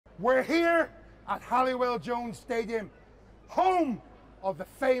We're here at Halliwell Jones Stadium, home of the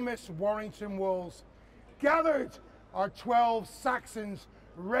famous Warrington Wolves. Gathered are 12 Saxons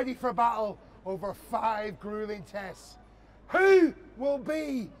ready for battle over 5 grueling tests. Who will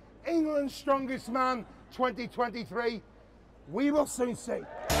be England's strongest man 2023? We will soon see.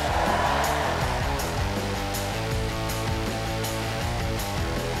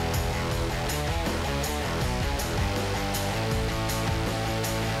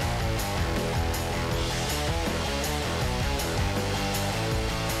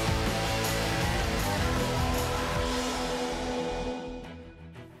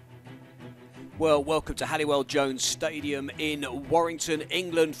 Well, welcome to Halliwell Jones Stadium in Warrington,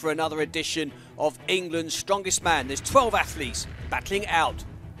 England for another edition of England's Strongest Man. There's 12 athletes battling out.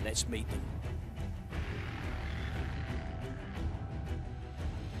 Let's meet them.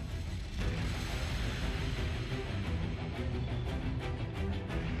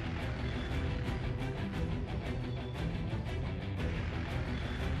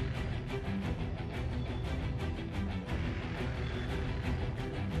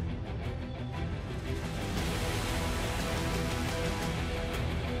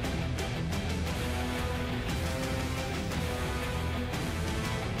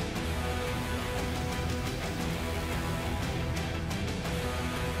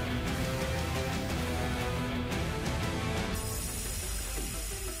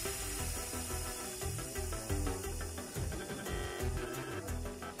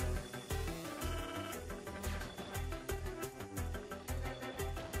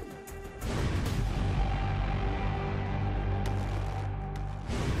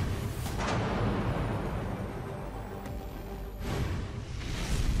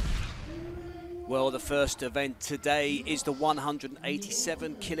 Well, the first event today is the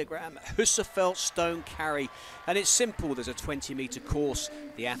 187 kilogram Husserfeld stone carry, and it's simple. There's a 20-meter course.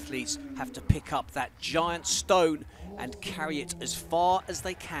 The athletes have to pick up that giant stone and carry it as far as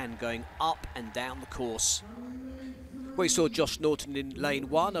they can, going up and down the course. We saw Josh Norton in lane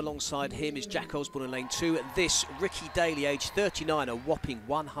 1. Alongside him is Jack Osborne in lane 2. This, Ricky Daly, aged 39, a whopping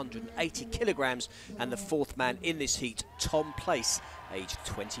 180 kilograms, and the fourth man in this heat, Tom Place, aged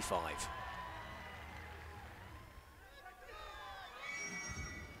 25.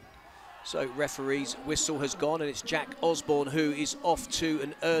 So referee's whistle has gone, and it's Jack Osborne who is off to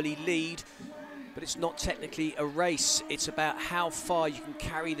an early lead. But it's not technically a race. It's about how far you can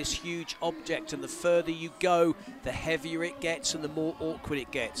carry this huge object, and the further you go, the heavier it gets and the more awkward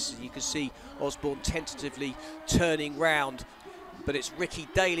it gets. You can see Osborne tentatively turning round, but it's Ricky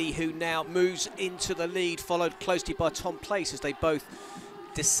Daly who now moves into the lead, followed closely by Tom Place as they both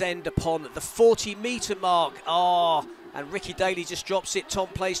descend upon the 40-meter mark. And Ricky Daly just drops it. Tom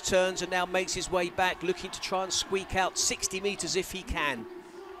Place turns and now makes his way back, looking to try and squeak out 60 metres if he can.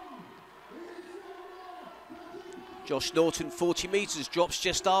 Josh Norton, 40 metres, drops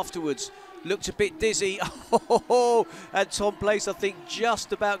just afterwards. Looked a bit dizzy. And Tom Place, I think,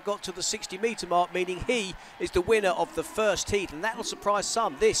 just about got to the 60-metre mark, meaning he is the winner of the first heat. And that will surprise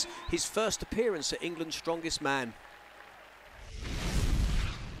some. This, his first appearance at England's Strongest Man.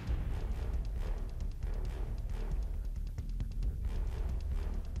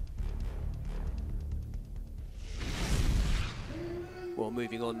 Well,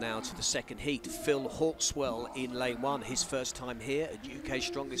 moving on now to the second heat, Phil Hawkswell in lane 1, his first time here at UK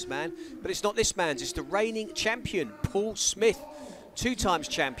Strongest Man. But it's not this man's, it's the reigning champion, Paul Smith, 2 times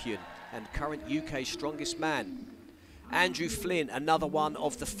champion and current UK Strongest Man. Andrew Flynn, another one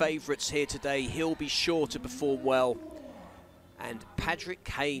of the favourites here today, he'll be sure to perform well. And Patrick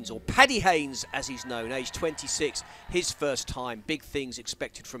Haynes, or Paddy Haynes as he's known, aged 26, his first time, big things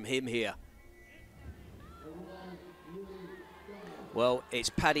expected from him here. Well, it's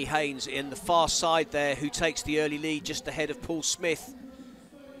Paddy Haynes in the far side there who takes the early lead just ahead of Paul Smith.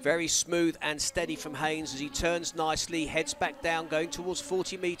 Very smooth and steady from Haynes as he turns nicely, heads back down, going towards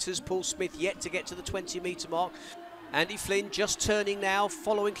 40 metres. Paul Smith yet to get to the 20-metre mark. Andy Flynn just turning now,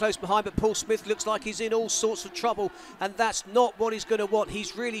 following close behind, but Paul Smith looks like he's in all sorts of trouble, and that's not what he's going to want.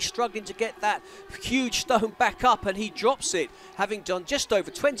 He's really struggling to get that huge stone back up, and he drops it, having done just over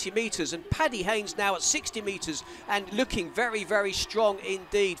 20 metres, and Paddy Haynes now at 60 metres and looking very, very strong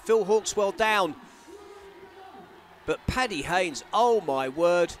indeed. Phil Hawkswell down. But Paddy Haynes, oh my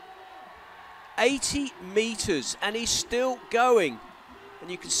word, 80 metres, and he's still going. And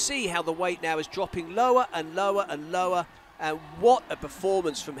you can see how the weight now is dropping lower and lower and lower. And what a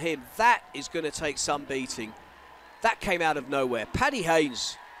performance from him. That is going to take some beating. That came out of nowhere. Paddy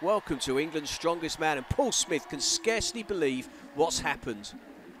Haynes, welcome to England's Strongest Man. And Paul Smith can scarcely believe what's happened.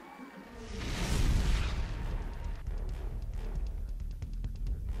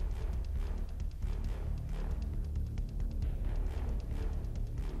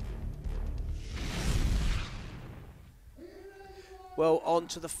 Well, on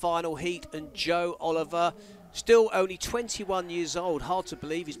to the final heat, and Joe Oliver, still only 21 years old, hard to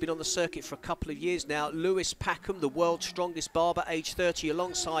believe. He's been on the circuit for a couple of years now. Lewis Packham, the world's strongest barber, age 30,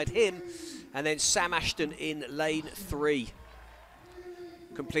 alongside him. And then Sam Ashton in lane 3.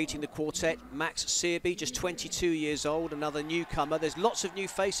 Completing the quartet, Max Searby, just 22 years old, another newcomer. There's lots of new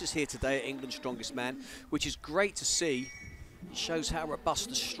faces here today at England's Strongest Man, which is great to see. It shows how robust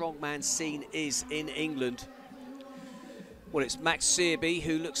the strongman scene is in England. Well, it's Max Searby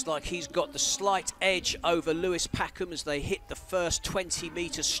who looks like he's got the slight edge over Lewis Packham as they hit the first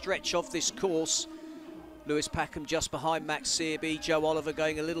 20-metre stretch of this course. Lewis Packham just behind Max Searby. Joe Oliver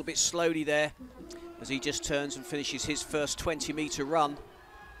going a little bit slowly there as he just turns and finishes his first 20-metre run.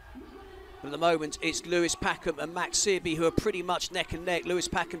 But at the moment, it's Lewis Packham and Max Searby who are pretty much neck and neck. Lewis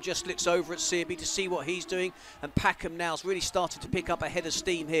Packham just looks over at Searby to see what he's doing, and Packham now's really started to pick up a head of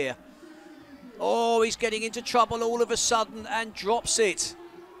steam here. Oh, he's getting into trouble all of a sudden and drops it.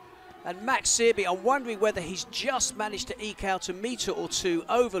 And Max Searby, I'm wondering whether he's just managed to eke out a metre or two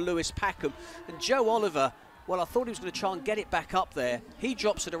over Lewis Packham. And Joe Oliver, well, I thought he was going to try and get it back up there. He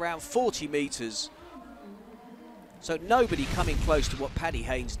drops it around 40 metres. So nobody coming close to what Paddy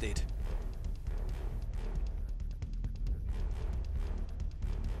Haynes did.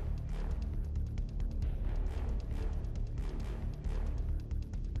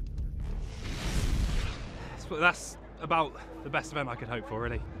 That's about the best event I could hope for,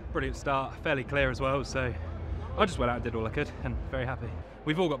 really. Brilliant start, fairly clear as well, so I just went out and did all I could, and very happy.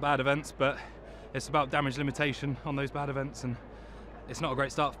 We've all got bad events, but it's about damage limitation on those bad events, and it's not a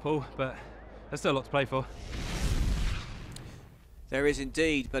great start for Paul, but there's still a lot to play for. There is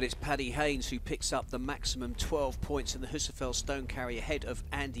indeed, but it's Paddy Haynes who picks up the maximum 12 points in the Husserfeld Stone Carry ahead of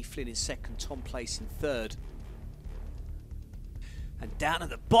Andy Flynn in second, Tom Place in third. And down at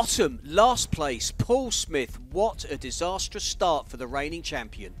the bottom, last place, Paul Smith. What a disastrous start for the reigning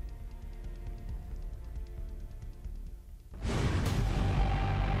champion.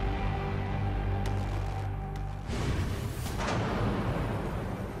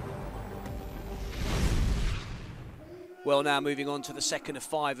 Well, now moving on to the second of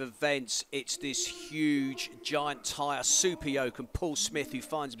 5 events, it's this huge giant tyre super yoke, and Paul Smith, who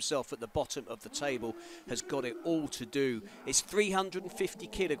finds himself at the bottom of the table, has got it all to do. It's 350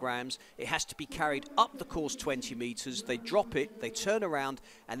 kilograms. It has to be carried up the course 20 metres. They drop it, they turn around,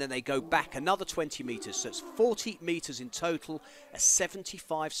 and then they go back another 20 metres. So it's 40 metres in total, a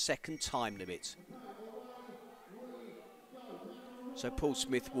 75-second time limit. So Paul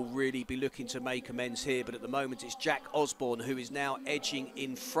Smith will really be looking to make amends here, but at the moment it's Jack Osborne who is now edging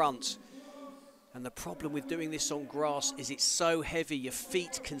in front. And the problem with doing this on grass is it's so heavy, your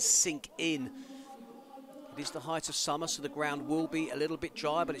feet can sink in. It is the height of summer, so the ground will be a little bit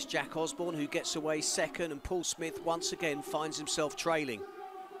dry, but it's Jack Osborne who gets away second, and Paul Smith once again finds himself trailing.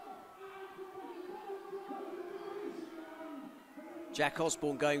 Jack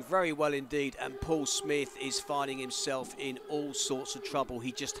Osborne going very well indeed, and Paul Smith is finding himself in all sorts of trouble.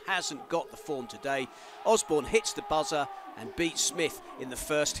 He just hasn't got the form today. Osborne hits the buzzer and beats Smith in the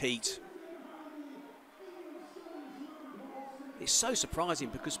first heat. It's so surprising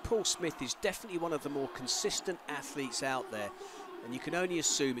because Paul Smith is definitely one of the more consistent athletes out there. And you can only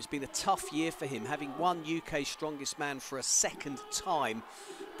assume it's been a tough year for him, having won UK's Strongest Man for a second time.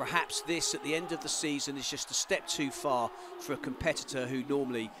 Perhaps this, at the end of the season, is just a step too far for a competitor who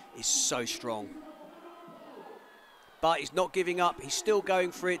normally is so strong. But he's not giving up. He's still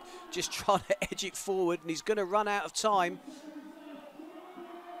going for it, just trying to edge it forward, and he's going to run out of time.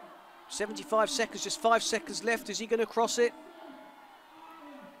 75 seconds, just 5 seconds left. Is he going to cross it?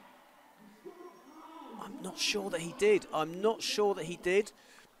 I'm not sure that he did. I'm not sure that he did.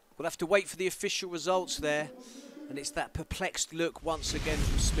 We'll have to wait for the official results there. And it's that perplexed look once again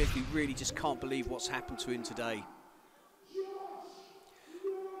from Smith, who really just can't believe what's happened to him today.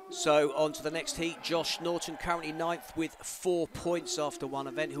 So on to the next heat. Josh Norton currently 9th with 4 points after one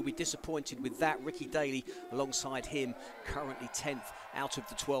event. He'll be disappointed with that. Ricky Daly alongside him currently 10th out of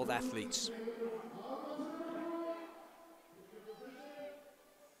the 12 athletes.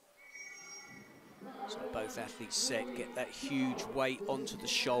 So both athletes set, get that huge weight onto the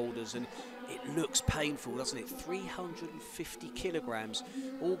shoulders, and it looks painful, doesn't it? 350 kilograms,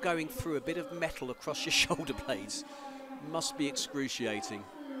 all going through a bit of metal across your shoulder blades. Must be excruciating.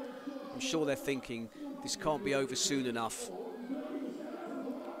 I'm sure they're thinking, this can't be over soon enough.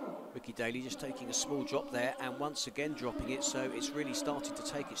 Ricky Daly just taking a small drop there, and once again dropping it, so it's really started to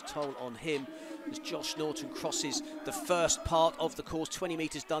take its toll on him as Josh Norton crosses the first part of the course, 20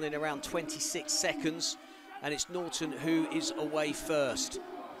 metres done in around 26 seconds, and it's Norton who is away first.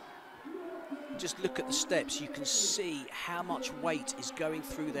 just look at the steps, you can see how much weight is going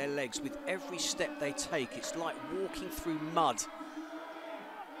through their legs. With every step they take, it's like walking through mud.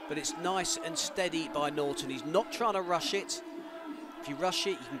 But it's nice and steady by Norton. He's not trying to rush it. If you rush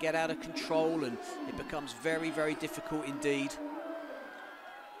it, you can get out of control and it becomes very, very difficult indeed.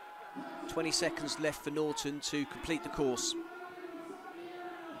 20 seconds left for Norton to complete the course.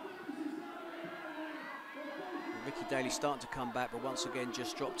 Ricky Daly starting to come back, but once again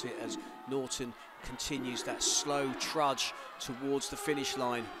just dropped it as Norton continues that slow trudge towards the finish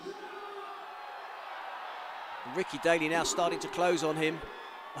line. And Ricky Daly now starting to close on him.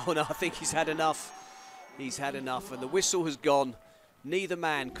 Oh no, I think he's had enough. He's had enough, and the whistle has gone. Neither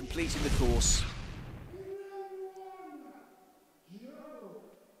man completing the course.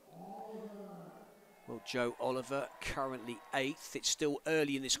 Well, Joe Oliver currently 8th. It's still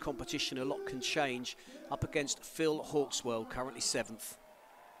early in this competition, a lot can change. Up against Phil Hawkswell, currently 7th.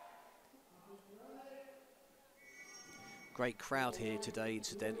 Great crowd here today,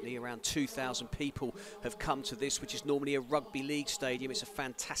 incidentally. Around 2,000 people have come to this, which is normally a rugby league stadium. It's a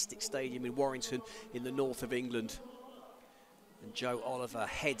fantastic stadium in Warrington in the north of England. And Joe Oliver,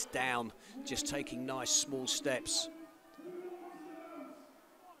 head down, just taking nice small steps.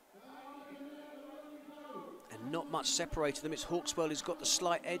 And not much separating them. It's Hawkswell who's got the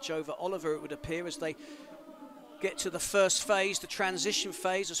slight edge over Oliver, it would appear, as they get to the first phase, the transition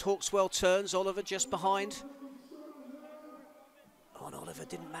phase, as Hawkswell turns. Oliver just behind. And Oliver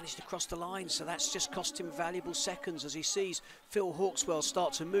didn't manage to cross the line, so that's just cost him valuable seconds as he sees Phil Hawkswell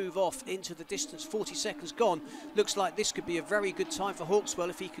start to move off into the distance. 40 seconds gone. Looks like this could be a very good time for Hawkswell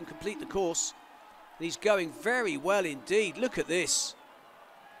if he can complete the course. And he's going very well indeed. Look at this.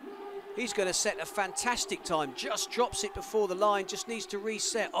 He's going to set a fantastic time. Just drops it before the line, just needs to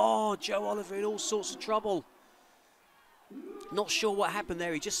reset. Oh, Joe Oliver in all sorts of trouble. Not sure what happened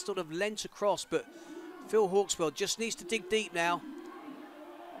there. He just sort of leant across, but Phil Hawkswell just needs to dig deep now.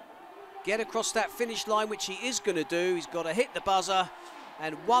 Get across that finish line, which he is going to do. He's got to hit the buzzer.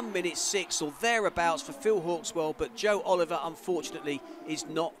 And 1 minute 6 or thereabouts for Phil Hawkswell. But Joe Oliver, unfortunately, is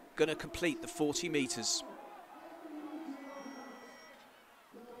not going to complete the 40 metres.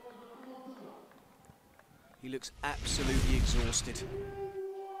 He looks absolutely exhausted.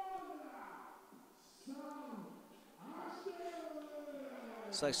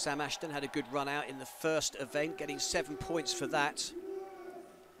 So Sam Ashton had a good run out in the first event, getting 7 points for that.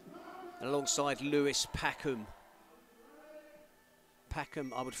 And alongside Lewis Packham.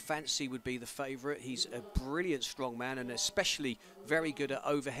 Packham, I would fancy, would be the favourite. He's a brilliant strongman and especially very good at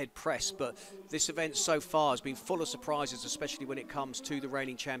overhead press. But this event so far has been full of surprises, especially when it comes to the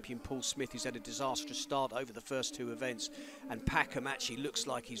reigning champion Paul Smith, who's had a disastrous start over the first 2 events. And Packham actually looks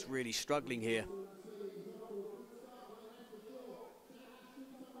like he's really struggling here.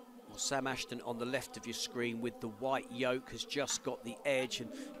 Well, Sam Ashton on the left of your screen with the white yoke has just got the edge, and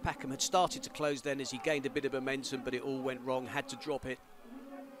Packham had started to close then as he gained a bit of momentum, but it all went wrong, had to drop it.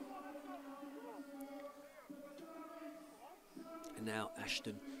 And now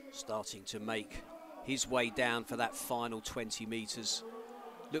Ashton starting to make his way down for that final 20 metres.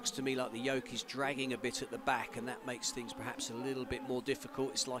 Looks to me like the yoke is dragging a bit at the back, and that makes things perhaps a little bit more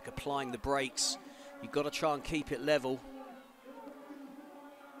difficult. It's like applying the brakes. You've got to try and keep it level.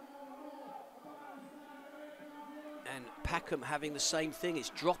 And Packham having the same thing. It's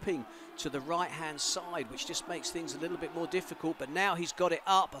dropping to the right-hand side, which just makes things a little bit more difficult. But now he's got it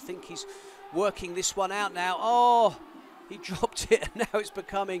up. I think he's working this one out now. Oh, he dropped it, and now it's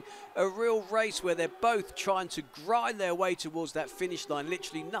becoming a real race where they're both trying to grind their way towards that finish line.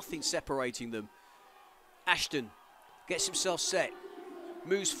 Literally nothing separating them. Ashton gets himself set,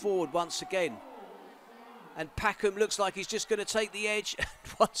 moves forward once again. And Packham looks like he's just going to take the edge. And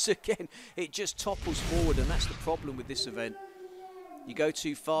once again, it just topples forward, and that's the problem with this event. You go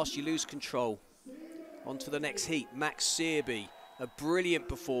too fast, you lose control. On to the next heat. Max Searby, a brilliant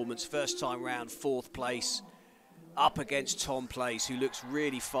performance, first time round, 4th place. Up against Tom Place, who looks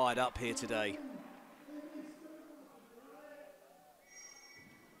really fired up here today.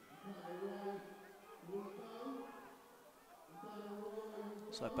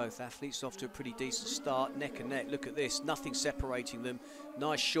 So both athletes off to a pretty decent start, neck and neck. Look at this, nothing separating them.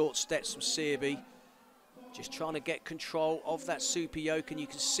 Nice short steps from Searby. Just trying to get control of that super yoke, and you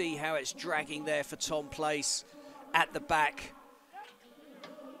can see how it's dragging there for Tom Place at the back.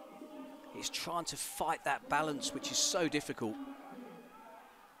 He's trying to fight that balance, which is so difficult.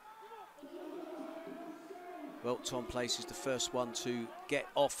 Well, Tom Place is the first one to get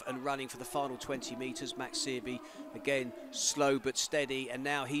off and running for the final 20 metres. Max Searby, again, slow but steady, and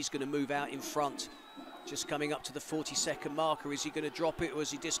now he's going to move out in front Just coming up to the 40-second marker. Is he going to drop it, or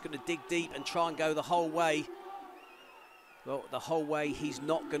is he just going to dig deep and try and go the whole way? Well, the whole way he's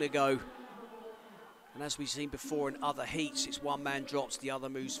not going to go. And as we've seen before in other heats, it's one man drops, the other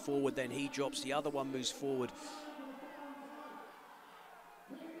moves forward, then he drops, the other one moves forward.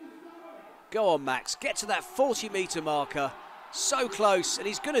 Go on, Max, get to that 40-metre marker. So close, and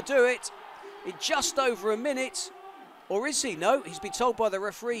he's going to do it in just over a minute. Or is he? No, he's been told by the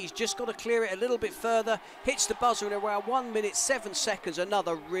referee he's just got to clear it a little bit further. Hits the buzzer in around 1 minute, 7 seconds.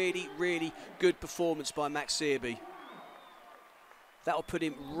 Another really, really good performance by Max Searby. That'll put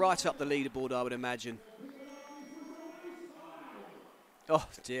him right up the leaderboard, I would imagine. Oh,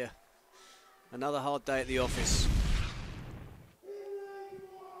 dear. Another hard day at the office.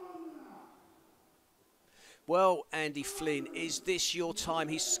 Well, Andy Flynn, is this your time?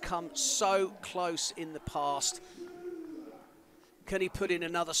 He's come so close in the past. Can he put in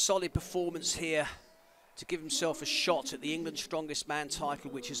another solid performance here to give himself a shot at the England Strongest Man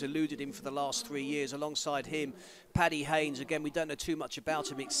title, which has eluded him for the last 3 years? Alongside him, Paddy Haynes. Again, we don't know too much about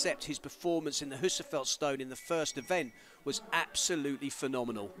him except his performance in the Husserfeld Stone in the first event was absolutely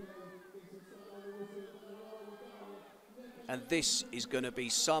phenomenal. And this is going to be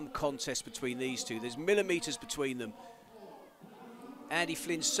some contest between these two. There's millimetres between them. Andy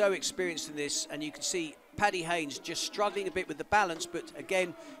Flynn's so experienced in this, and you can see Paddy Haynes just struggling a bit with the balance, but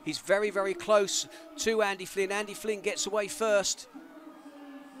again, he's very, very close to Andy Flynn. Andy Flynn gets away first.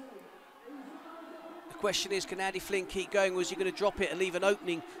 The question is, can Andy Flynn keep going, or is he going to drop it and leave an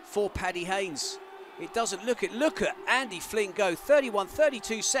opening for Paddy Haynes? It doesn't look it. Look at Andy Flynn go, 31,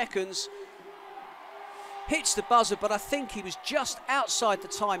 32 seconds. Hits the buzzer, but I think he was just outside the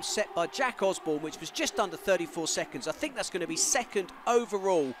time set by Jack Osborne, which was just under 34 seconds. I think that's going to be second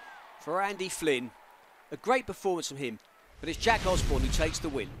overall for Andy Flynn. A great performance from him, but it's Jack Osborne who takes the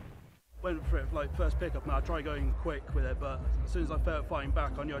win. Went for it like first pickup, and I tried going quick with it, but as soon as I felt fighting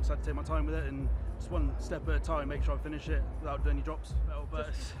back, I knew I just had to take my time with it and just one step at a time, make sure I finish it without any drops. But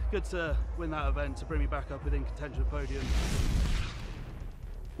it's good to win that event to bring me back up within contention of the podium.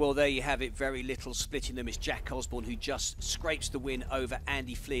 Well, there you have it, very little splitting them. It's Jack Osborne who just scrapes the win over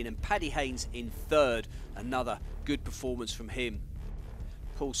Andy Flynn, and Paddy Haynes in third. Another good performance from him.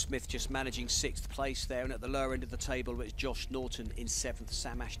 Paul Smith just managing 6th place there, and at the lower end of the table it's Josh Norton in 7th,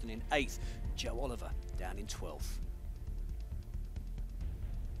 Sam Ashton in 8th, Joe Oliver down in 12th.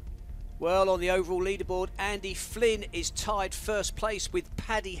 Well, on the overall leaderboard, Andy Flynn is tied first place with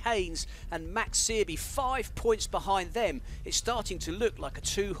Paddy Haynes and Max Searby 5 points behind them. It's starting to look like a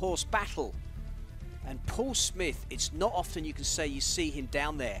 2-horse battle. And Paul Smith, it's not often you can say you see him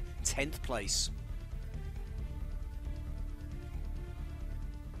down there, 10th place.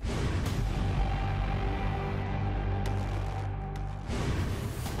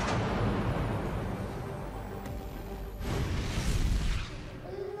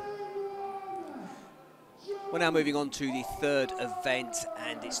 We're now moving on to the third event,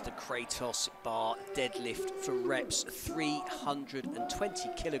 and it's the Kratos bar deadlift for reps, 320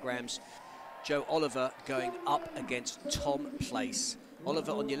 kilograms. Joe Oliver going up against Tom Place.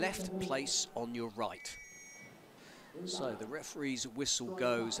 Oliver on your left, Place on your right. So the referee's whistle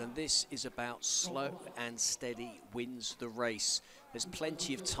goes, and this is about slow and steady wins the race. There's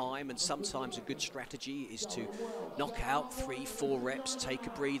plenty of time, and sometimes a good strategy is to knock out 3-4 reps, take a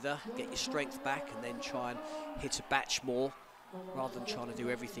breather, get your strength back, and then try and hit a batch more, rather than trying to do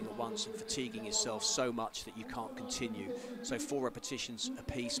everything at once and fatiguing yourself so much that you can't continue. So 4 repetitions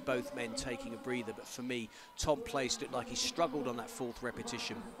apiece, both men taking a breather, but for me, Tom Place looked like he struggled on that 4th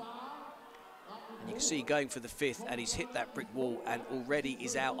repetition. And you can see going for the 5th, and he's hit that brick wall and already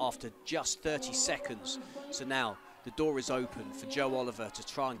is out after just 30 seconds. So now the door is open for Joe Oliver to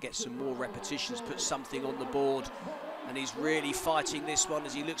try and get some more repetitions, put something on the board. And he's really fighting this one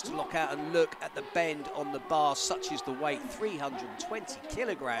as he looks to lock out, and look at the bend on the bar, such is the weight, 320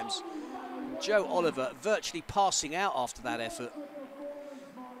 kilograms. Joe Oliver virtually passing out after that effort.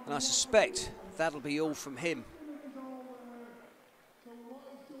 And I suspect that'll be all from him.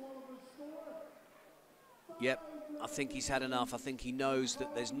 Yep, I think he's had enough. I think he knows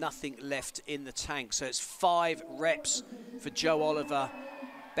that there's nothing left in the tank. So it's 5 reps for Joe Oliver,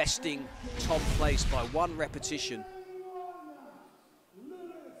 besting Tom Place by 1 repetition.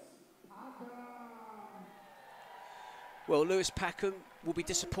 Well, Lewis Packham will be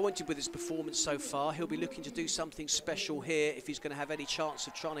disappointed with his performance so far. He'll be looking to do something special here if he's going to have any chance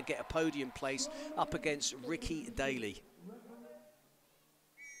of trying to get a podium place up against Ricky Daly.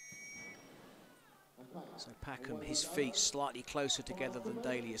 So Packham, his feet slightly closer together than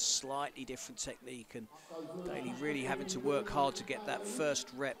Daly, a slightly different technique, and Daly really having to work hard to get that first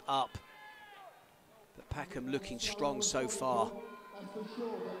rep up. But Packham looking strong so far.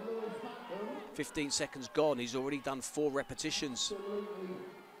 15 seconds gone, he's already done 4 repetitions.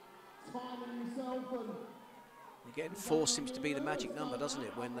 Again, 4 seems to be the magic number, doesn't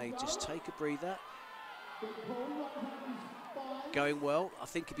it, when they just take a breather. Going well. I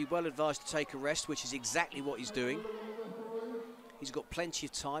think he'd be well advised to take a rest, which is exactly what he's doing. He's got plenty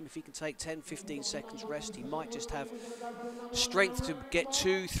of time. If he can take 10, 15 seconds rest, he might just have strength to get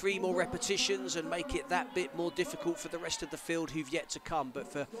 2, 3 more repetitions and make it that bit more difficult for the rest of the field who've yet to come. But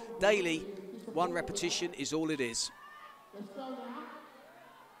for Daly, 1 repetition is all it is.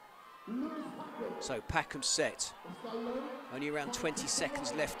 So Packham set. Only around 20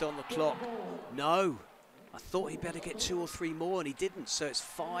 seconds left on the clock. No, I thought he'd better get 2 or 3 more and he didn't. So it's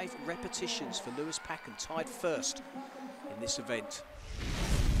 5 repetitions for Lewis Packham, tied first in this event.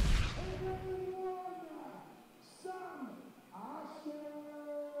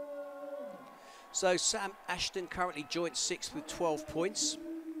 So Sam Ashton currently joint 6th with 12 points.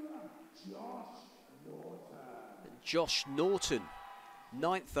 And Josh Norton,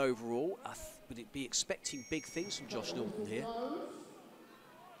 9th overall. Would it be expecting big things from Josh Norton here?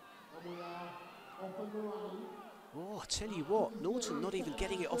 Oh, I tell you what, Norton not even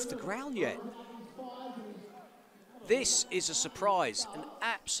getting it off the ground yet. This is a surprise, an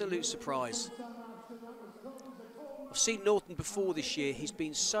absolute surprise. I've seen Norton before this year. He's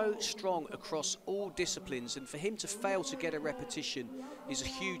been so strong across all disciplines, and for him to fail to get a repetition is a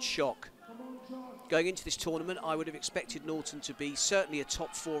huge shock. Going into this tournament, I would have expected Norton to be certainly a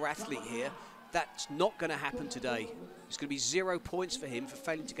top 4 athlete here. That's not going to happen today. It's going to be 0 points for him for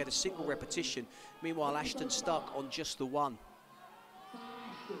failing to get a single repetition. Meanwhile, Ashton stuck on just the 1.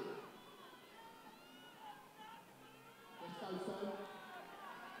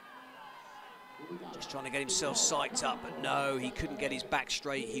 Just trying to get himself psyched up, but no, he couldn't get his back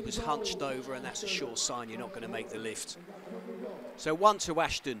straight. He was hunched over, and that's a sure sign you're not going to make the lift. So 1 to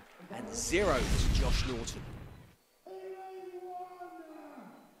Ashton and 0 to Josh Norton.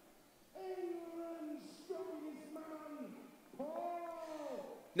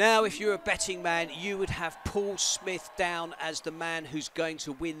 Now, if you're a betting man, you would have Paul Smith down as the man who's going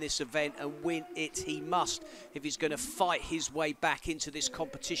to win this event, and win it he must if he's going to fight his way back into this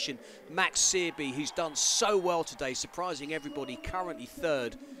competition. Max Searby, who's done so well today, surprising everybody, currently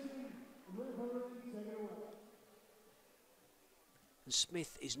 3rd. And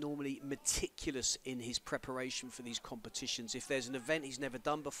Smith is normally meticulous in his preparation for these competitions. If there's an event he's never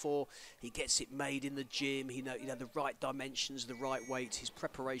done before, he gets it made in the gym. He knows, the right dimensions, the right weights. His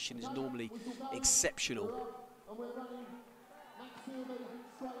preparation is normally exceptional.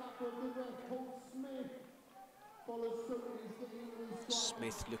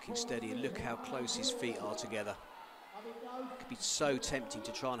 Smith looking steady, and look how close his feet are together. It could be so tempting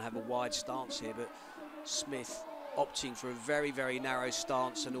to try and have a wide stance here, but Smith opting for a very, very narrow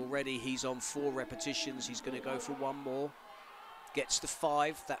stance, and already he's on 4 repetitions. He's going to go for 1 more. Gets to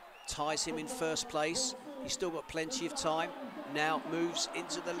 5. That ties him in 1st place. He's still got plenty of time. Now moves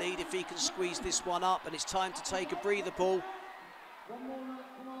into the lead if he can squeeze this one up, and it's time to take a breather, Paul.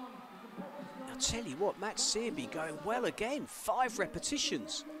 I'll tell you what, Max Searby going well again. 5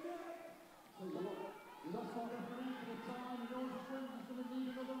 repetitions.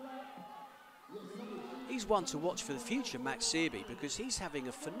 He's one to watch for the future, Max Searby, because he's having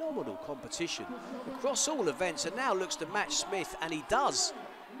a phenomenal competition across all events, and now looks to match Smith, and he does.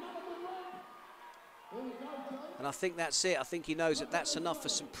 And I think that's it. I think he knows that that's enough for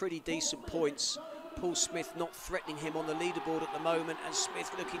some pretty decent points. Paul Smith not threatening him on the leaderboard at the moment, and Smith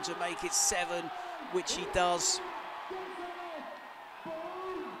looking to make it 7, which he does.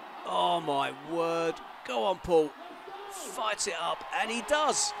 Oh my word. Go on, Paul. Fight it up, and he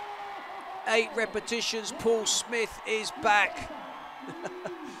does. 8 repetitions, Paul Smith is back.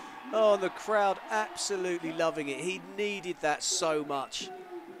 Oh, the crowd absolutely loving it. He needed that so much.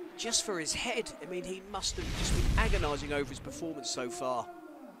 Just for his head. I mean, he must have just been agonising over his performance so far.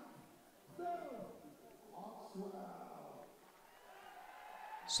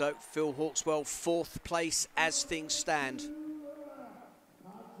 So, Phil Hawkswell, 4th place as things stand.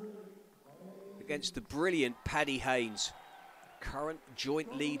 Against the brilliant Paddy Haynes, current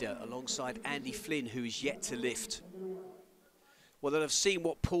joint leader alongside Andy Flynn, who is yet to lift. Well, they'll have seen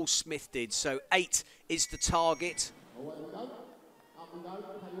what Paul Smith did. So 8 is the target.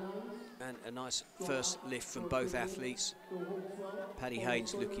 And a nice first lift from both athletes. Paddy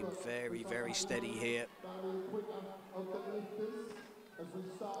Haynes looking very, very steady here.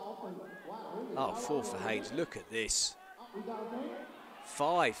 Oh, 4 for Haynes. Look at this.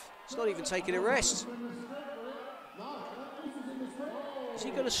 5. It's not even taking a rest. Is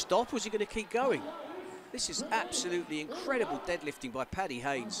he going to stop, or is he going to keep going? This is absolutely incredible deadlifting by Paddy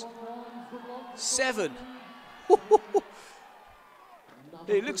Haynes. 7.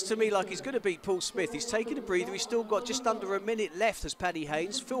 It looks to me like he's going to beat Paul Smith. He's taking a breather. He's still got just under a minute left as Paddy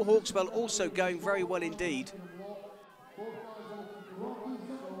Haynes. Phil Hawkswell also going very well indeed.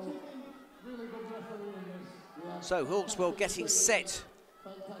 So Hawkswell getting set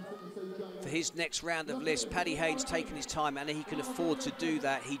for his next round of lifts. Paddy Haynes taking his time, and he can afford to do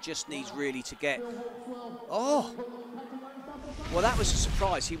that. He just needs really to get... Oh! Well, that was a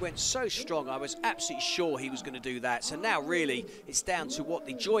surprise. He went so strong. I was absolutely sure he was going to do that. So now, really, it's down to what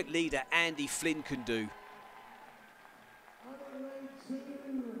the joint leader, Andy Flynn, can do.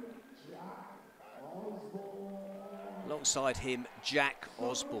 Alongside him, Jack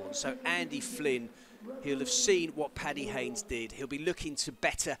Osborne. So Andy Flynn, he'll have seen what Paddy Haynes did. He'll be looking to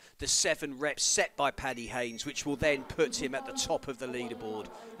better the 7 reps set by Paddy Haynes, which will then put him at the top of the leaderboard.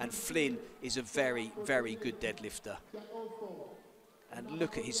 And Flynn is a very, very good deadlifter. And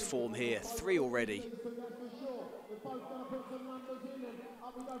look at his form here, 3 already.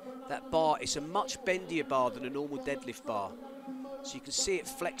 That bar is a much bendier bar than a normal deadlift bar. So you can see it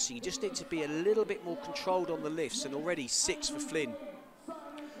flexing. You just need to be a little bit more controlled on the lifts, and already 6 for Flynn.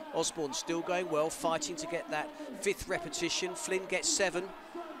 Osborne still going well, fighting to get that 5th repetition. Flynn gets 7.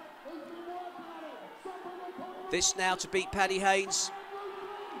 This now to beat Paddy Haynes,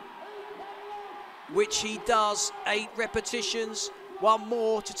 which he does. 8 repetitions. 1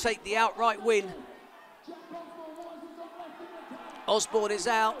 more to take the outright win. Osborne is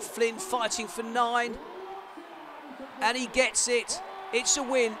out. Flynn fighting for 9. And he gets it. It's a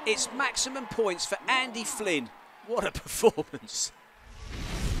win. It's maximum points for Andy Flynn. What a performance.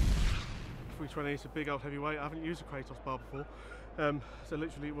 320 is a big old heavyweight. I haven't used a Kratos bar before. So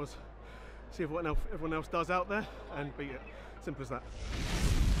literally it was see what everyone else does out there and beat it. Simple as that.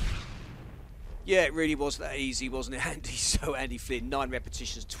 Yeah, it really was that easy, wasn't it, Andy? So Andy Flynn, 9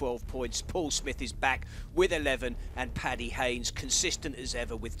 repetitions, 12 points. Paul Smith is back with 11, and Paddy Haynes consistent as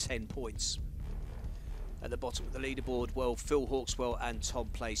ever with 10 points. At the bottom of the leaderboard, well, Phil Hawkswell and Tom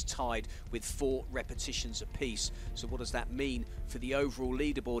Place tied with 4 repetitions apiece. So what does that mean for the overall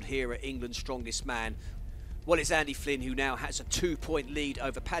leaderboard here at England's Strongest Man? Well, it's Andy Flynn who now has a 2-point lead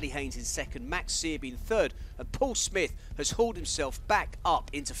over Paddy Haynes in 2nd, Max Searby in 3rd, and Paul Smith has hauled himself back up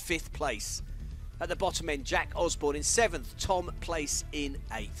into 5th place. At the bottom end, Jack Osborne in 7th, Tom Place in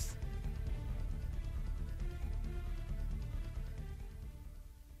 8th.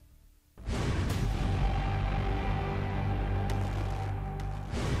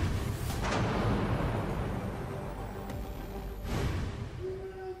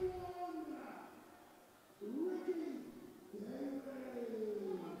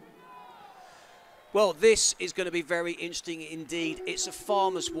 Well, this is going to be very interesting indeed. It's a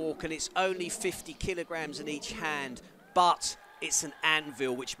farmer's walk and it's only 50 kilograms in each hand, but it's an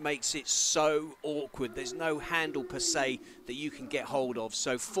anvil, which makes it so awkward. There's no handle per se that you can get hold of.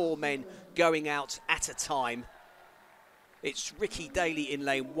 So 4 men going out at a time. It's Ricky Daly in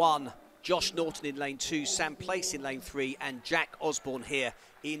lane 1, Josh Norton in lane 2, Sam Place in lane 3, and Jack Osborne here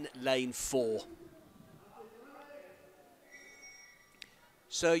in lane 4.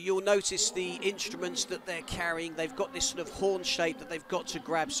 So you'll notice the instruments that they're carrying. They've got this sort of horn shape that they've got to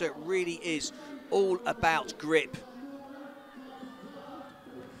grab, so it really is all about grip.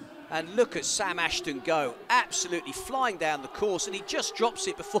 And look at Sam Ashton go, absolutely flying down the course, and he just drops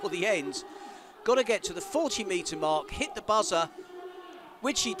it before the end. Got to get to the 40-metre mark, hit the buzzer,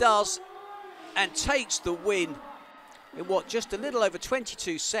 which he does, and takes the win in what, just a little over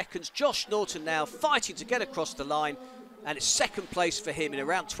 22 seconds. Josh Norton now fighting to get across the line, and it's 2nd place for him in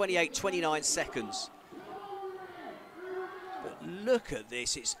around 28, 29 seconds. But look at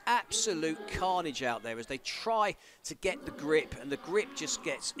this, it's absolute carnage out there as they try to get the grip, and the grip just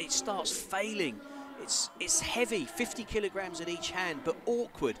it starts failing. It's heavy, 50 kilograms in each hand, but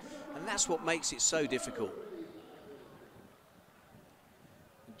awkward, and that's what makes it so difficult.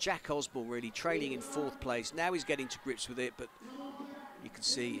 Jack Osborne really trailing in 4th place. Now he's getting to grips with it, but you can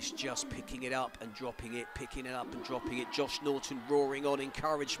see it's just picking it up and dropping it, picking it up and dropping it. Josh Norton roaring on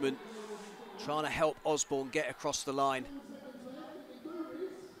encouragement, trying to help Osborne get across the line.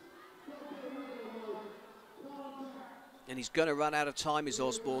 And he's going to run out of time, is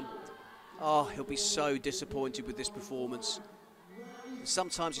Osborne. Oh, he'll be so disappointed with this performance. And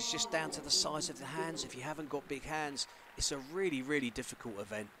sometimes it's just down to the size of the hands. If you haven't got big hands, it's a really, really difficult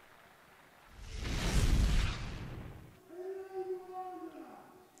event.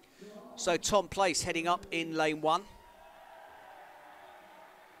 So Tom Place heading up in lane 1.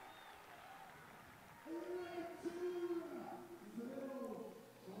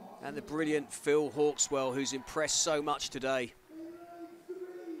 And the brilliant Phil Hawkswell, who's impressed so much today.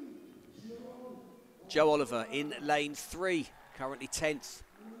 Joe Oliver in lane 3, currently 10th.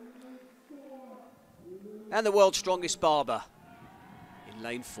 And the world's strongest barber in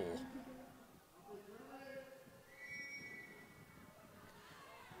lane 4.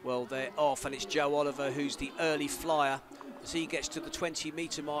 Well, they're off, and it's Joe Oliver who's the early flyer as he gets to the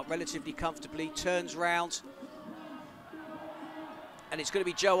 20-metre mark relatively comfortably, turns round. And it's going to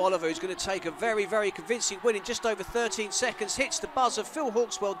be Joe Oliver who's going to take a very, very convincing win in just over 13 seconds. Hits the buzzer. Phil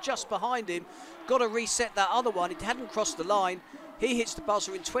Hawkswell just behind him. Got to reset that other one. It hadn't crossed the line. He hits the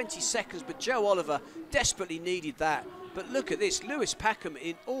buzzer in 20 seconds, but Joe Oliver desperately needed that. But look at this. Lewis Packham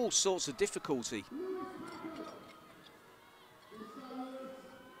in all sorts of difficulty.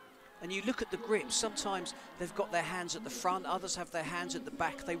 And you look at the grip, sometimes they've got their hands at the front, others have their hands at the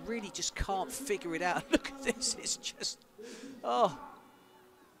back. They really just can't figure it out. Look at this, it's just, oh,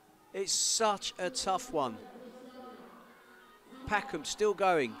 it's such a tough one. Packham still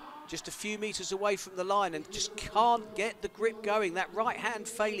going, just a few metres away from the line and just can't get the grip going. That right hand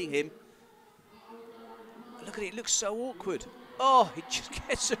failing him. Look at it, it looks so awkward. Oh, he just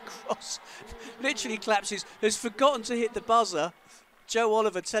gets across, literally collapses, has forgotten to hit the buzzer. Joe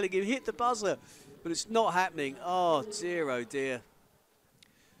Oliver telling him, hit the buzzer, but it's not happening. Oh dear,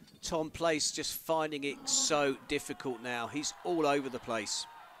 Tom Place just finding it so difficult now. He's all over the place.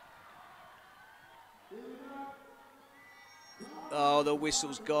 Oh, the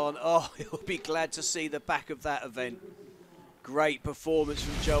whistle's gone. Oh, he'll be glad to see the back of that event. Great performance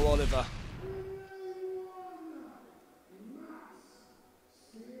from Joe Oliver.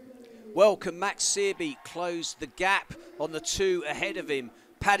 Well, can Max Searby close the gap on the 2 ahead of him?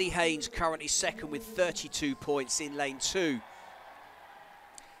 Paddy Haynes currently second with 32 points in lane 2.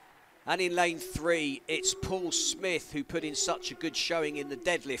 And in lane 3, it's Paul Smith who put in such a good showing in the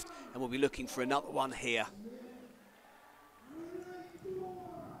deadlift, and we'll be looking for another one here.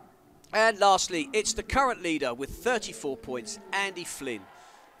 And lastly, it's the current leader with 34 points, Andy Flynn.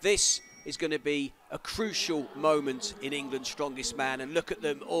 This is going to be a crucial moment in England's strongest man, and look at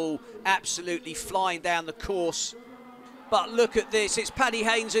them all absolutely flying down the course. But look at this, it's Paddy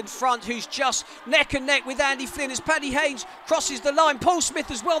Haynes in front, who's just neck and neck with Andy Flynn as Paddy Haynes crosses the line. Paul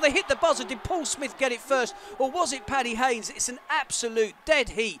Smith as well, they hit the buzzer. Did Paul Smith get it first, or was it Paddy Haynes? It's an absolute dead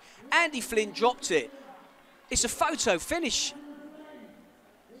heat. Andy Flynn dropped it. It's a photo finish.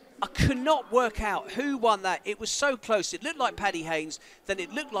 I could not work out who won that. It was so close. It looked like Paddy Haynes, then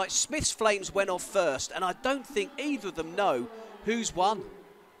it looked like Smith's Flames went off first, and I don't think either of them know who's won.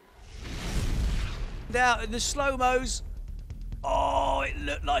 Now in the slow-mos, oh, it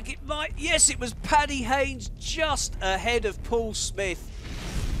looked like it might. Yes, it was Paddy Haynes just ahead of Paul Smith.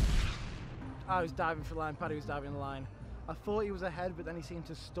 I was diving for the line, Paddy was diving the line. I thought he was ahead, but then he seemed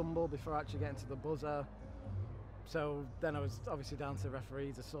to stumble before actually getting to the buzzer. So then I was obviously down to the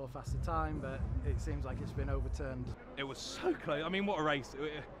referee to saw faster time, but it seems like it's been overturned. It was so close. I mean, what a race.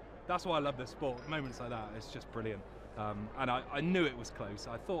 That's why I love this sport. Moments like that, it's just brilliant. And I knew it was close.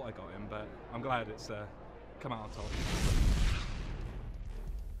 I thought I got him, but I'm glad it's come out on top.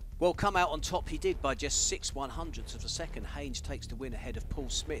 Well, come out on top he did by just 6/100ths of a second. Haynes takes the win ahead of Paul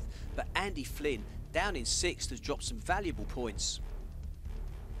Smith, but Andy Flynn, down in 6th, has dropped some valuable points.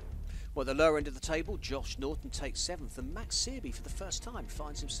 Well, the lower end of the table, Josh Norton takes 7th, and Max Searby for the first time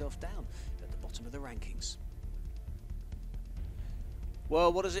finds himself down at the bottom of the rankings.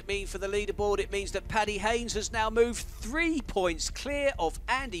 Well, what does it mean for the leaderboard? It means that Paddy Haynes has now moved 3 points clear of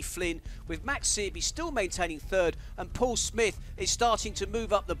Andy Flynn, with Max Searby still maintaining 3rd, and Paul Smith is starting to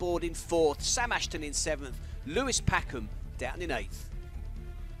move up the board in 4th, Sam Ashton in 7th, Lewis Packham down in 8th.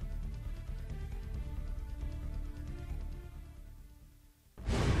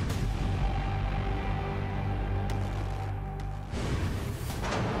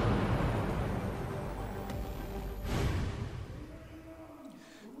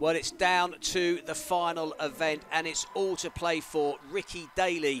 Well, it's down to the final event, and it's all to play for. Ricky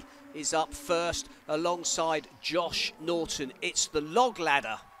Daly is up first alongside Josh Norton. It's the log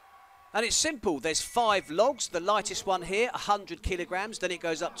ladder. And it's simple. There's 5 logs. The lightest one here, 100 kilograms. Then it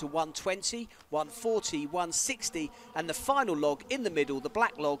goes up to 120, 140, 160. And the final log in the middle, the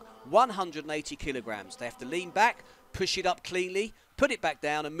black log, 180 kilograms. They have to lean back, push it up cleanly, put it back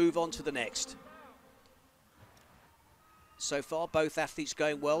down and move on to the next. So far, both athletes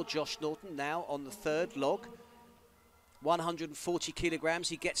going well. Josh Norton now on the 3rd log. 140 kilograms.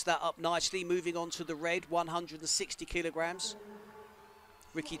 He gets that up nicely. Moving on to the red, 160 kilograms.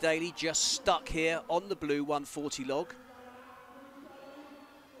 Ricky Daly just stuck here on the blue 140 log.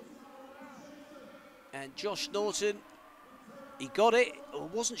 And Josh Norton, He got it. I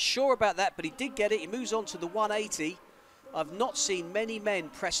wasn't sure about that, but he did get it. He moves on to the 180. I've not seen many men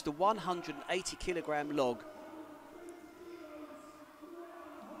press the 180 kilogram log.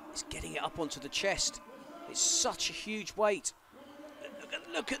 He's getting it up onto the chest. It's such a huge weight.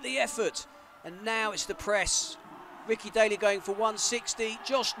 Look at the effort. And now it's the press. Ricky Daly going for 160.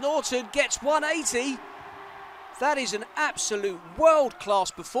 Josh Norton gets 180. That is an absolute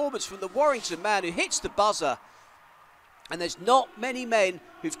world-class performance from the Warrington man who hits the buzzer. And there's not many men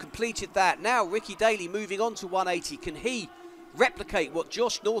who've completed that. Now Ricky Daly moving on to 180. Can he replicate what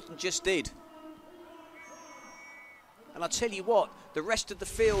Josh Norton just did? And I tell you what, the rest of the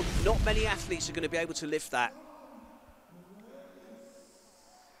field, not many athletes are going to be able to lift that.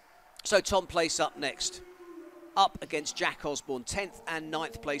 So Tom Place up next, up against Jack Osborne, 10th and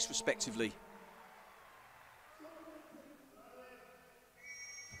 9th place respectively.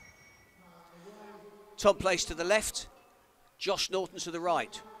 Tom Place to the left, Josh Norton to the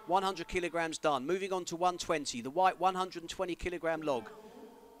right. 100 kilograms done. Moving on to 120, the white 120 kilogram log.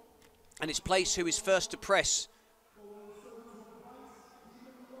 And it's Place who is first to press.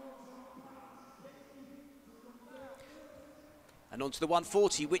 And onto the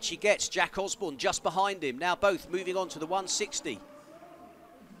 140, which he gets. Jack Osborne just behind him. Now both moving on to the 160.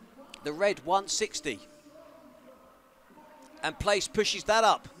 The red 160. And Place pushes that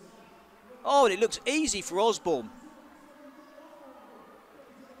up. Oh, and it looks easy for Osborne.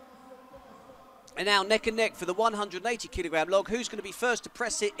 And now neck and neck for the 180 kilogram log. Who's going to be first to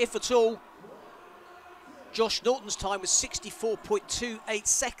press it, if at all? Josh Norton's time was 64.28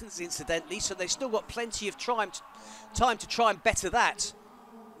 seconds, incidentally, so they've still got plenty of time to try and better that.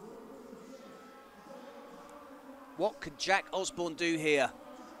 What could Jack Osborne do here?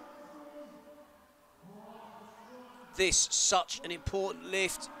 This, such an important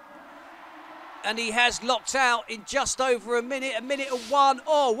lift. And he has locked out in just over a minute of one.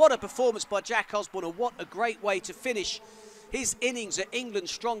 Oh, what a performance by Jack Osborne, and what a great way to finish his innings at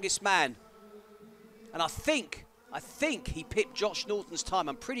England's strongest man. And I think he pipped Josh Norton's time.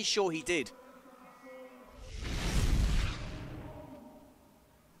 I'm pretty sure he did.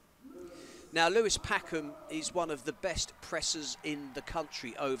 Now, Lewis Packham is one of the best pressers in the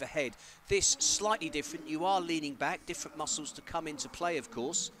country overhead. This slightly different. You are leaning back, different muscles to come into play, of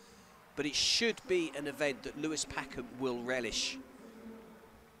course. But it should be an event that Lewis Packham will relish.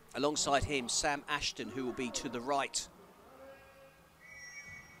 Alongside him, Sam Ashton, who will be to the right.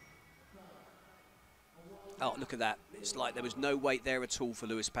 Oh, look at that. It's like there was no weight there at all for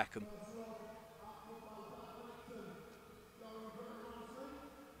Lewis Packham.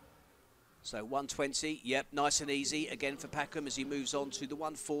 So 120, yep, nice and easy again for Packham as he moves on to the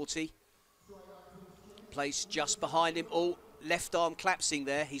 140. Place just behind him. Oh, left arm collapsing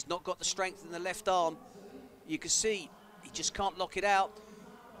there. He's not got the strength in the left arm. You can see he just can't lock it out.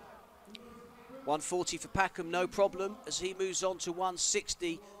 140 for Packham, no problem, as he moves on to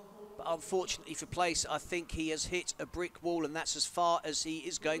 160. But unfortunately for Place, I think he has hit a brick wall, and that's as far as he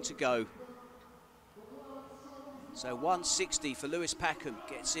is going to go. So 160 for Lewis Packham,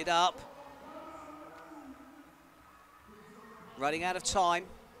 gets it up. Running out of time.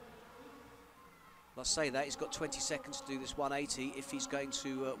 I'll say that, he's got 20 seconds to do this 180 if he's going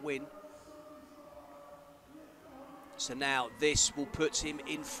to win. So now this will put him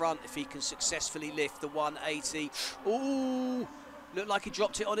in front if he can successfully lift the 180. Ooh, looked like he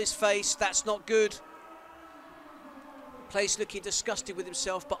dropped it on his face. That's not good. Place looking disgusted with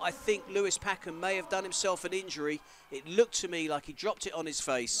himself, but I think Lewis Packham may have done himself an injury. It looked to me like he dropped it on his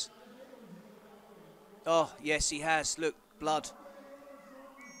face. Oh, yes, he has. Look, blood.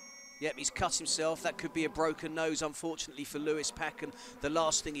 Yep, he's cut himself. That could be a broken nose, unfortunately, for Lewis Packham. The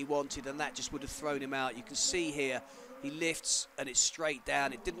last thing he wanted, and that just would have thrown him out. You can see here, he lifts, and it's straight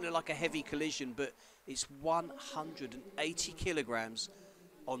down. It didn't look like a heavy collision, but it's 180 kilograms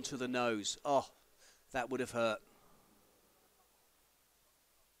onto the nose. Oh, that would have hurt.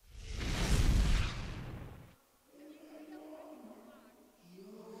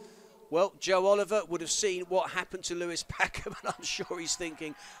 Well, Joe Oliver would have seen what happened to Lewis Packham, and I'm sure he's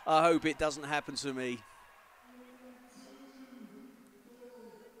thinking, I hope it doesn't happen to me.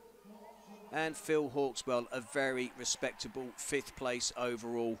 And Phil Hawkswell, a very respectable 5th place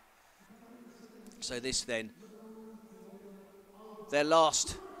overall. So this then, their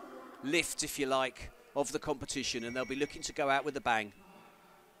last lift, if you like, of the competition, and they'll be looking to go out with a bang.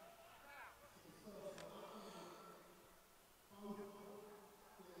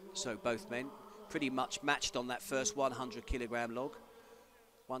 So both men pretty much matched on that first 100 kilogram log.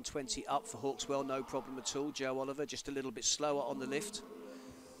 120 up for Hawkswell, no problem at all. Joe Oliver just a little bit slower on the lift.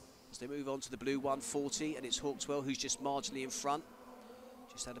 as they move on to the blue 140, and it's Hawkswell who's just marginally in front.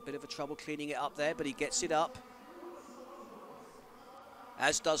 Just had a bit of a trouble cleaning it up there, but he gets it up.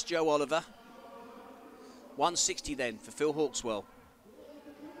 As does Joe Oliver. 160 then for Phil Hawkswell.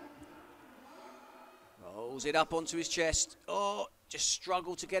 Rolls it up onto his chest. Oh, just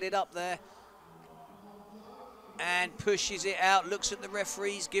struggled to get it up there. And pushes it out, looks at the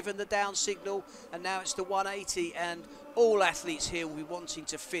referees, given the down signal, and now it's the 180, and all athletes here will be wanting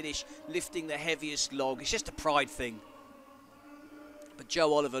to finish lifting the heaviest log. It's just a pride thing. But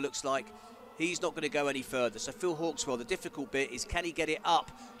Joe Oliver looks like he's not going to go any further. So Phil Hawkswell, the difficult bit is, can he get it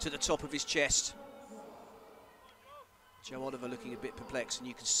up to the top of his chest? Joe Oliver looking a bit perplexed, and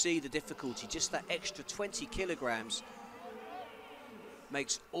you can see the difficulty. Just that extra 20 kilograms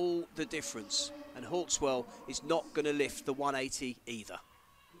makes all the difference. And Hawkswell is not going to lift the 180 either.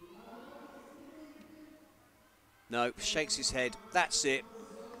 No, shakes his head. That's it.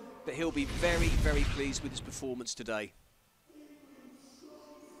 But he'll be very, very pleased with his performance today.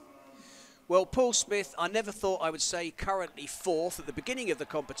 Well, Paul Smith, I never thought I would say currently 4th at the beginning of the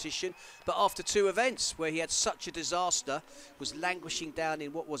competition, but after 2 events where he had such a disaster, was languishing down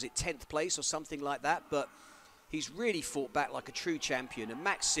in, what was it, 10th place or something like that, but he's really fought back like a true champion. And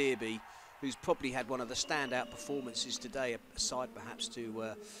Max Searby, who's probably had one of the standout performances today, aside perhaps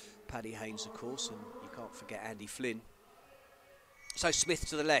to Paddy Haynes, of course, and you can't forget Andy Flynn. So Smith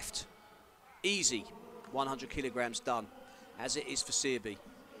to the left. Easy. 100 kilograms done, as it is for Searby.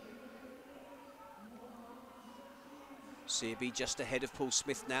 Searby just ahead of Paul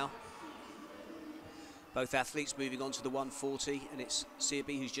Smith now. Both athletes moving on to the 140, and it's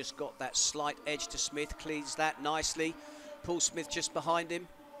Searby who's just got that slight edge to Smith, cleans that nicely. Paul Smith just behind him.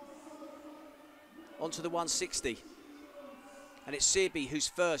 Onto the 160. And it's Searby who's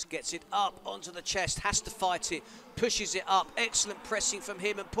first, gets it up onto the chest, has to fight it, pushes it up. Excellent pressing from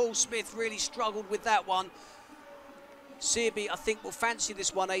him, and Paul Smith really struggled with that one. Searby, I think, will fancy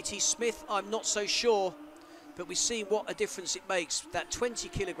this 180. Smith, I'm not so sure. But we've seen what a difference it makes, that 20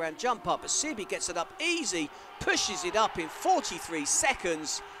 kilogram jump up. But Searby gets it up easy, pushes it up in 43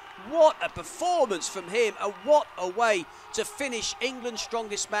 seconds. What a performance from him, and what a way to finish England's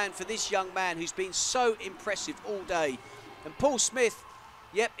strongest man for this young man who's been so impressive all day. And Paul Smith,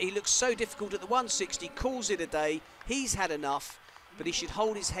 yep, he looks so difficult at the 160, calls it a day. He's had enough, but he should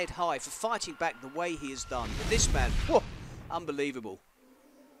hold his head high for fighting back the way he has done. But this man, whoa, unbelievable.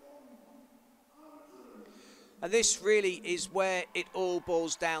 And this really is where it all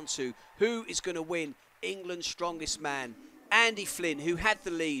boils down to. Who is going to win England's strongest man? Andy Flynn, who had the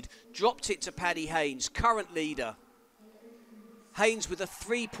lead, dropped it to Paddy Haynes, current leader. Haynes with a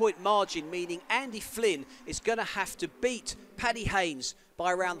 3-point margin, meaning Andy Flynn is going to have to beat Paddy Haynes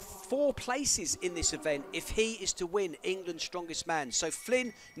by around 4 places in this event if he is to win England's strongest man. So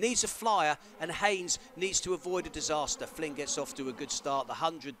Flynn needs a flyer and Haynes needs to avoid a disaster. Flynn gets off to a good start. The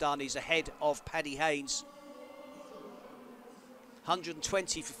 100 done. He's ahead of Paddy Haynes.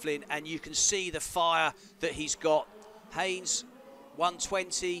 120 for Flynn, and you can see the fire that he's got. Haynes,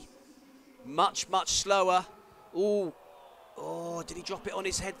 120, much, much slower. Ooh. Oh, did he drop it on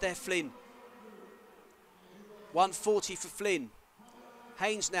his head there, Flynn? 140 for Flynn.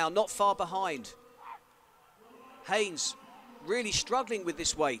 Haynes now not far behind. Haynes really struggling with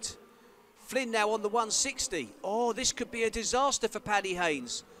this weight. Flynn now on the 160. Oh, this could be a disaster for Paddy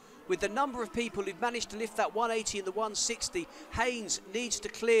Haynes. With the number of people who've managed to lift that 180 and the 160, Haynes needs to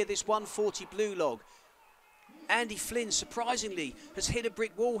clear this 140 blue log. Andy Flynn, surprisingly, has hit a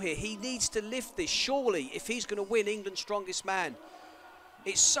brick wall here. He needs to lift this, surely, if he's going to win England's strongest man.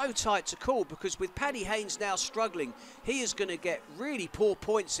 It's so tight to call, because with Paddy Haynes now struggling, he is going to get really poor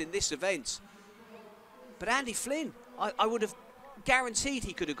points in this event. But Andy Flynn, I would have guaranteed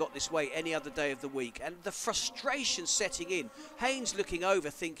he could have got this way any other day of the week. And the frustration setting in. Haynes looking over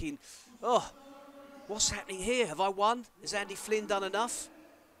thinking, oh, what's happening here? Have I won? Has Andy Flynn done enough?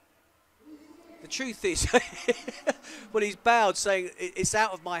 The truth is, well, he's bowed saying it's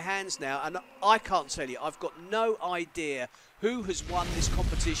out of my hands now, and I can't tell you. I've got no idea who has won this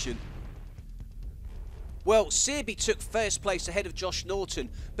competition. Well, Searby took first place ahead of Josh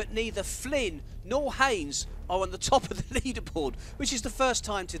Norton, but neither Flynn nor Haynes are on the top of the leaderboard, which is the first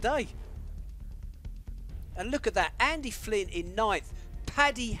time today. And look at that, Andy Flynn in 9th,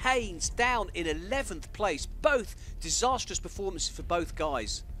 Paddy Haynes down in 11th place. Both disastrous performances for both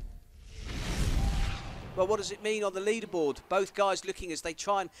guys. Well, what does it mean on the leaderboard? Both guys looking as they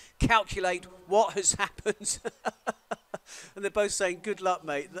try and calculate what has happened. And they're both saying, good luck,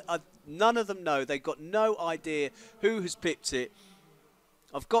 mate. None of them know. They've got no idea who has pipped it.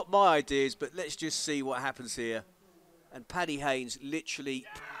 I've got my ideas, but let's just see what happens here. And Paddy Haynes literally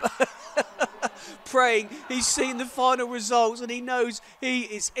praying. He's seen the final results and he knows he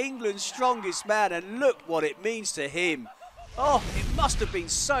is England's strongest man, and look what it means to him. Oh, it must have been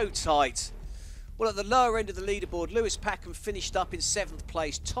so tight. Well, at the lower end of the leaderboard, Lewis Packham finished up in 7th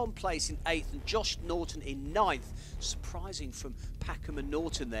place, Tom Place in 8th and Josh Norton in 9th. Surprising from Packham and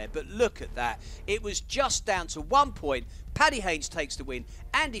Norton there, but look at that. It was just down to 1 point. Paddy Haynes takes the win,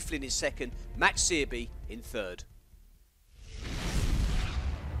 Andy Flynn is 2nd, Max Searby in 3rd.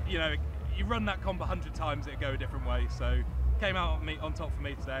 You know, you run that comp 100 times, it'd go a different way, so came out on top for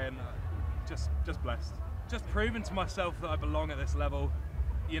me today, and just blessed. Just proving to myself that I belong at this level.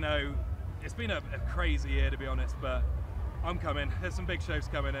 You know, it's been a crazy year, to be honest, but I'm coming. There's some big shows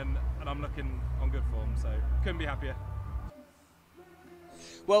coming, and I'm looking on good form, so couldn't be happier.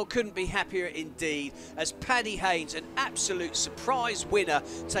 Well, couldn't be happier indeed, as Paddy Haynes, an absolute surprise winner,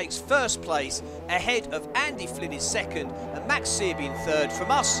 takes 1st place ahead of Andy Flynn in 2nd and Max Searby in 3rd. From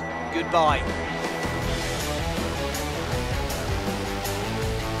us, goodbye.